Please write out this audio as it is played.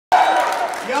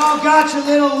Y'all got your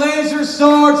little laser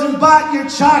swords and bought your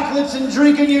chocolates and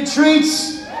drinking your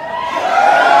treats?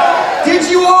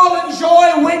 Did you all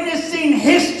enjoy witnessing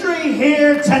history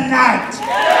here tonight?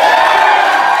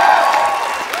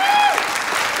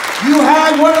 You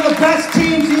had one of the best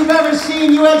teams you've ever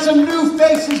seen. You had some new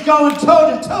faces going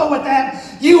toe-to-toe with them.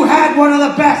 You had one of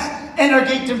the best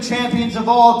Intergeekdom champions of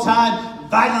all time,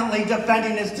 violently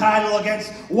defending his title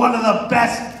against one of the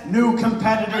best new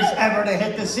competitors ever to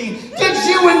hit the scene. Did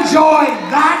you enjoy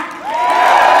that?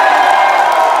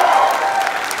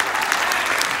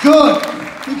 Good,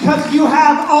 because you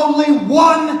have only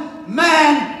one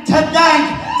man to thank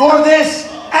for this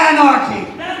anarchy.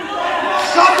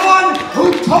 Someone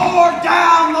who tore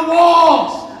down the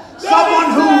walls.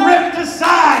 Someone who ripped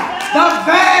aside the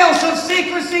veils of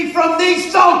secrecy from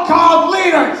these so-called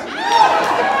leaders.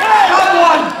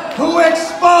 Someone who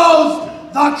exposed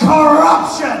the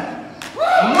corruption.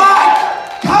 Mike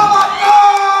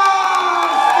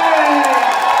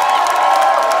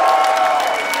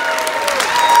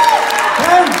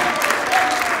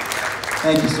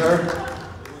Thank you, sir.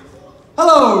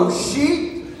 Hello,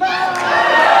 sheep.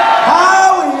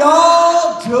 How are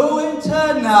y'all doing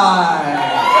tonight?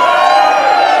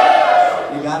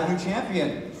 You got a new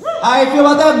champion. How you feel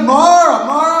about that, Mara?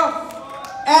 Mara,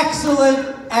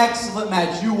 excellent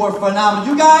match. You were phenomenal.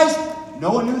 You guys, no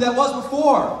one knew that was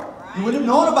before. You wouldn't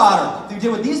have known about her. If you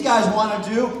did what these guys want to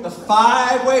do, the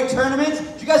 5-way tournaments.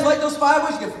 Did you guys like those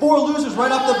 5-ways? You get 4 losers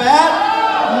right off the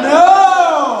bat?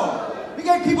 No! We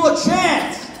gave people a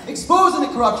chance, exposing the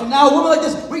corruption. Now a woman like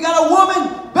this, we got a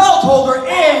woman belt holder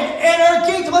in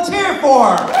Intergeekdom. Let's hear it for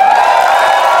her.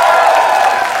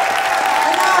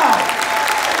 And now,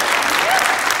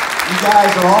 you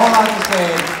guys are all out to say,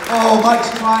 oh,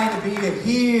 Mike's trying to be a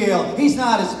heel. He's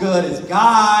not as good as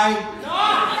Guy.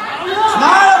 It's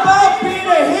not about being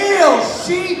a heel,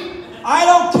 sheep. I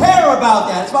don't care about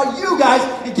that. It's about you guys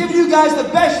and giving you guys the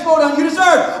best Schmoedown you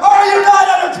deserve. Are you not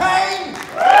entertained?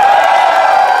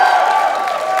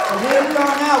 So here we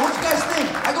are now. What do you guys think?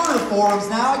 I go to the forums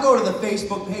now. I go to the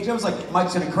Facebook page. I was like,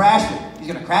 Mike's going to crash it. He's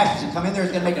going to crash it. He's going to come in there.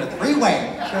 He's going to make it a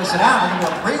 3-way. He's going to sit down. We're going to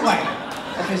do a 3-way.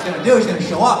 That's what he's going to do. He's going to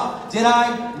show up. Did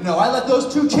I? No. I let those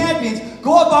 2 champions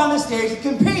go up on the stage and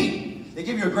compete. They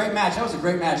give you a great match. That was a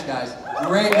great match, guys.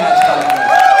 Great match, guys.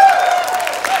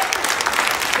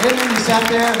 And then you sat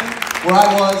there where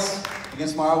I was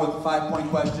against Mara with the 5-point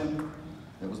question.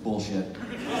 It was bullshit.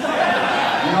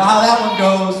 You know how that one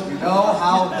goes. You know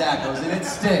how that goes. And it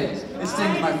stings. It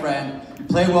stings, my friend. You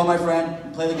play well, my friend.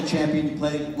 You play like a champion. You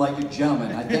play like a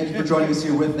gentleman. I thank you for joining us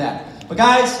here with that. But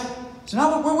guys, so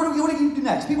now what are you do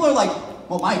next? People are like,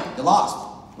 well, Mike, you lost.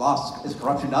 You lost. Is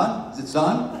corruption done? Is it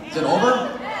done? Is it over?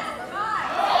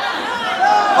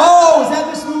 Oh, is that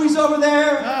Miss Movies over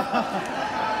there?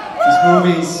 Miss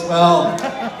Movies, well,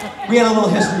 we had a little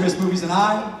history, Miss Movies and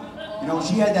I. You know,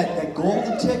 she had that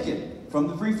golden ticket from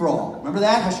the free-for-all. Remember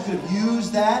that? How she could have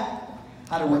used that?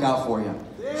 How'd it work out for you?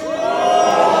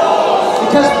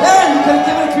 Because then you could have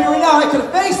given it to me right now. I could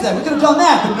have faced them. We could have done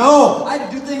that. But no, I had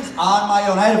to do things on my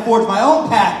own. I had to forge my own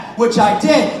path, which I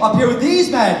did up here with these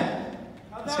men.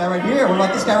 This guy right here. What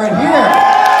about this guy right here?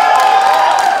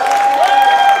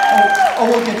 Oh,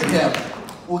 we'll get to him.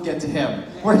 We'll get to him.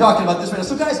 We're talking about this right now.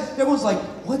 So guys, everyone's like,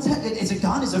 what's that? Is it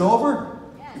done? Is it over?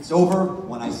 It's over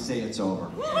when I say it's over.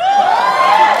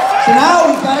 So now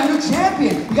we've got a new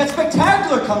champion. We got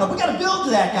Spectacular coming up. We got to build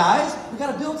to that, guys. We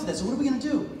got to build to that. So what are we going to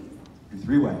do? Do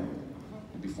 3-way.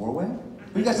 Maybe 4-way?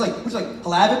 What do you guys like? Would you like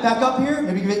have it back up here?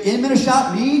 Maybe give it in a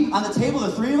shot, me on the table,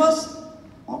 the 3 of us?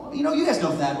 Well, you know, you guys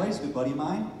know Thadway. He's a good buddy of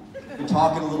mine. Been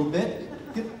talking a little bit.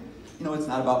 You know, it's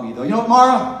not about me though. You know what,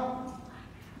 Mara?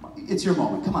 It's your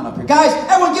moment. Come on up here. Guys,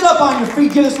 everyone get up on your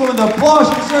feet. Give this woman the applause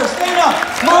she deserves. Stand up.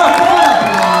 Mara, come on up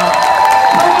here, Mara.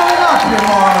 Come on up here,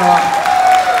 Mara.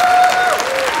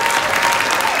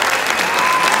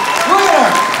 Look at her.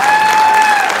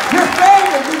 Your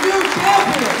favorite, your new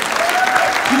champion.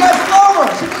 You guys love her.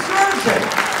 She deserves it.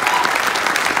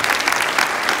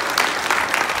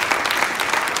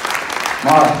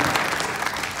 Mara,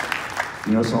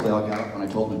 you notice how they all got up when I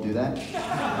told them to do that?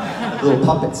 Little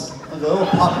puppets. Little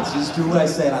puppets, just do what I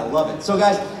say and I love it. So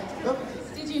guys,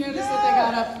 did you notice that they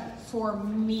got up for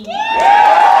me?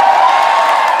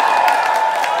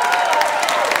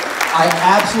 I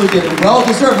absolutely did. Well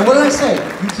deserved. And what did I say?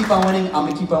 You keep on winning, I'm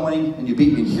gonna keep on winning, and you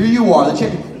beat me. And here you are, the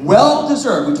champion. Well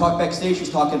deserved. We talked backstage, she was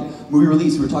talking movie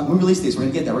release. We were talking movie release days. We're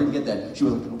gonna get that, we're gonna get that. She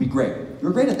was like, it'll be great. You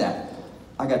were great at that.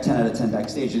 I got 10 out of 10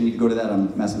 backstage. Didn't need to go to that,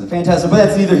 I'm messing with the Phantasm, but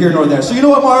that's neither here nor there. So you know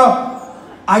what, Mara?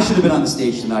 I should have been on the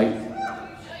stage tonight.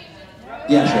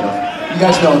 Yeah, I should have. You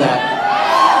guys know that.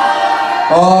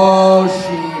 Oh,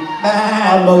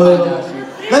 Unbelievable.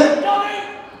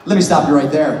 Let me stop you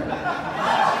right there.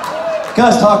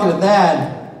 Because talking to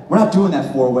Thad, we're not doing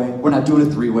that 4-way. We're not doing a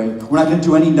 3-way. We're not going to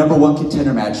do any #1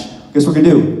 contender match. Guess what we're going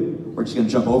to do? We're just going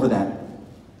to jump over that.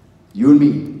 You and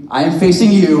me. I am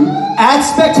facing you at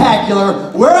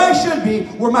Spectacular, where I should be,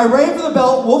 where my reign for the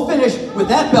belt will finish with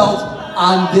that belt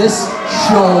on this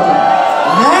shoulder.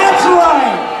 That's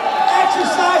right!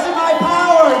 Exercising my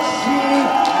power, cheap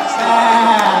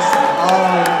ass!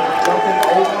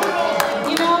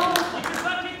 You know,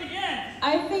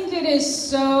 I think it is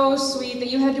so sweet that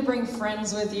you had to bring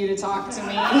friends with you to talk to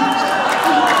me.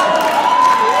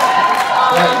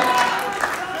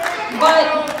 But,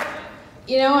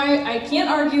 you know, I can't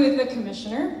argue with the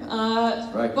commissioner.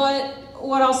 Right. But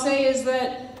what I'll say is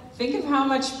that think of how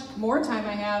much more time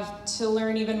I have to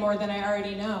learn even more than I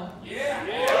already know. And,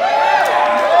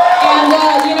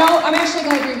 you know, I'm actually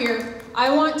glad you're here. I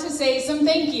want to say some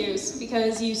thank yous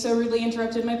because you so rudely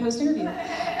interrupted my post-interview.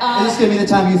 Is this going to be the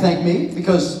time you thank me?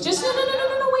 Because... Just no,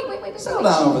 wait. Settle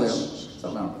down over there.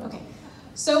 Settle down over there. Okay.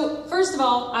 So, first of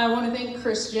all, I want to thank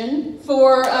Christian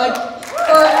for talking with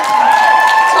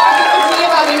me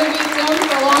about Interbeat Zone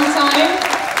for a long time,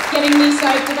 getting me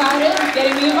psyched about it,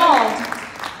 getting me involved.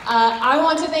 I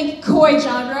want to thank Coy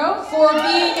Jandro for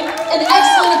being an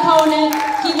excellent opponent.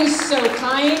 He was so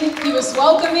kind, he was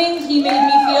welcoming, he made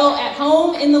me feel at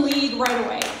home in the league right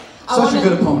away. Such a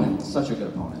good opponent. Such a good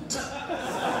opponent.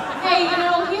 Hey, you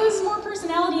know, he has more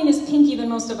personality in his pinky than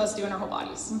most of us do in our whole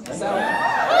bodies. So,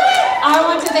 I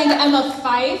want to thank Emma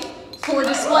Fife for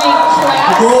displaying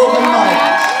class in our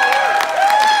match.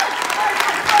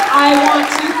 I want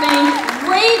to thank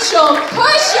Rachel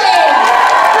Cushing